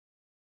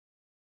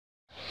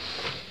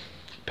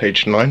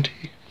Page 90.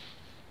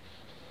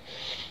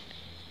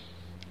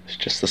 It's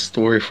just a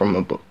story from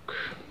a book.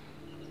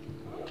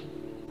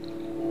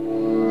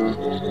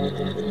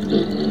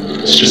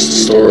 It's just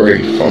a story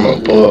from a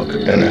book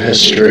and a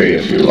history,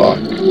 if you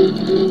like.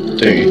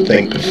 Don't you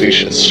think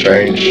perfection's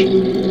strange?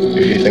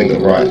 If you think the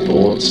right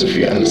thoughts, if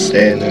you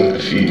understand them,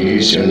 if you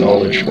use your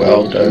knowledge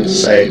well, don't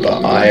say,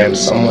 but I am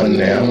someone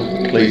now.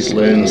 Please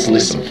learn this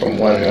lesson from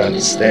one who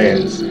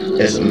understands.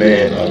 As a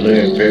man, I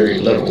learned very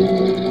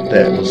little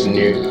that was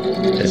new.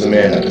 As a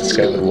man, I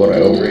discovered what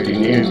I already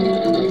knew.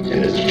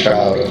 And as a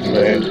child, I've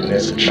learned, and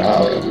as a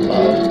child, I've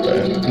loved.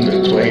 But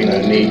in between,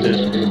 I needed,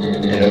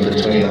 and in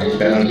between, I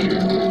found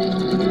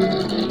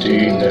you. Do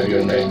you know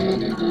your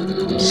name?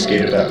 I'm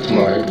scared about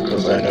tomorrow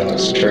because I know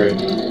it's true.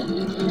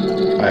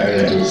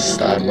 I only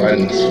started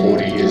writing this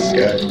 40 years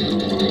ago.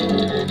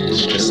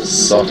 It's just a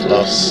soft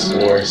love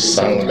story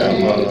sung about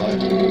my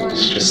life.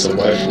 It's just a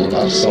woeful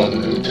love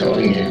song I'm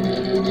telling you.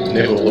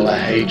 Never will I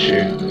hate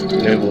you,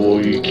 never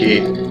will you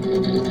care.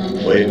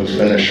 If I ever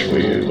finish for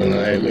you when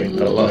I went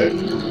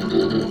alone.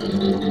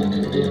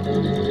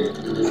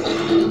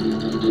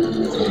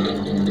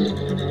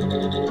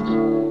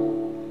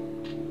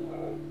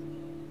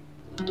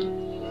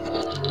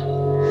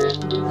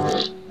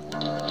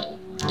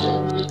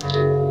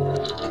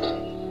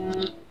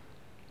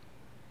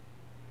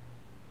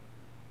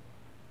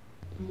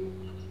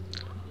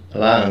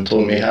 Lion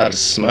taught me how to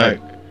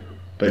smoke,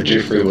 but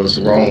Jeffrey was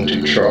wrong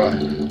to try.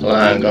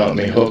 Lion got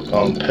me hooked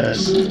on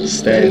piss.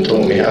 Stan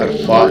taught me how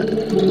to fight.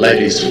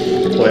 Ladies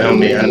found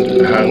me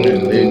underhung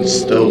and then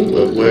still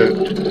it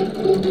worked.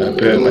 I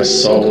burnt my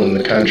soul in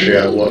the country.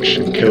 I watched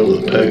them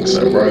kill the pigs.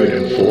 I rode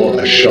and fought.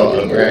 I shot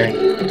and ran.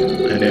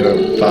 I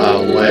never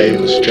far away. It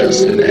was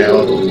just an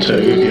hour or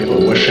two.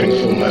 Ever wishing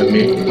for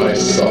my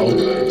soul.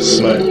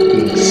 Smoke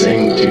and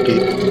sing to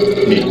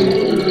get me.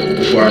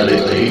 Before I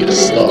let the heater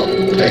stop,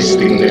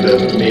 tasting never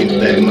meant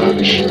that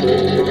much.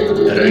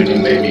 It only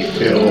made me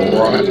feel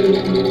alright.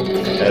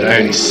 It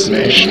only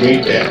smashed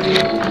me down.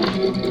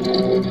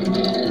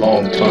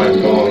 Long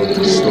time gone,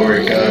 the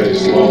story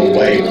goes. Long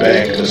way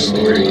back, the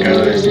story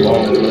goes.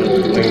 Long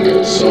lived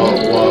lingered, so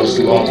it was.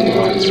 Long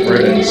nights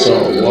written, so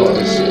it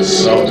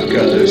was. So it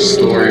goes,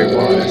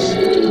 story-wise.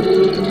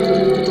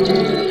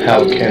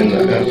 How can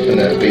the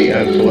infinite be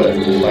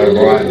infinite if I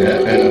write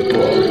it in a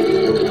book?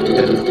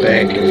 At the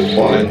back and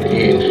find the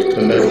end,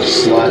 the middle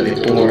slightly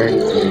boring,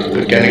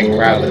 beginning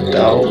rather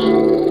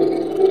dull.